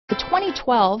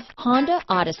2012 Honda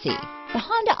Odyssey. The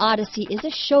Honda Odyssey is a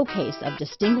showcase of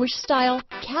distinguished style,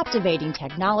 captivating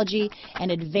technology, and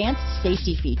advanced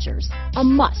safety features. A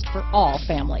must for all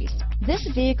families. This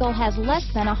vehicle has less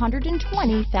than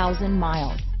 120,000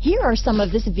 miles. Here are some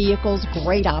of this vehicle's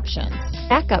great options: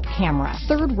 backup camera,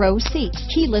 third row seat,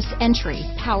 keyless entry,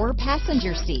 power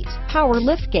passenger seat, power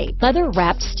liftgate, leather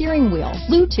wrapped steering wheel,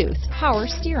 Bluetooth, power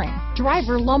steering,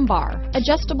 driver lumbar,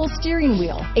 adjustable steering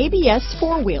wheel, ABS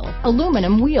 4-wheel,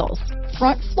 aluminum wheels,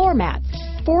 front floor mats,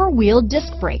 4-wheel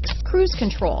disc brakes, cruise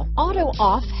control, auto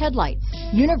off headlights,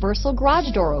 universal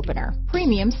garage door opener,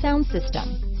 premium sound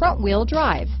system, front wheel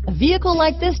drive. A vehicle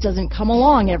like this doesn't come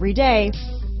along every day.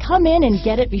 Come in and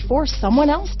get it before someone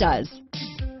else does.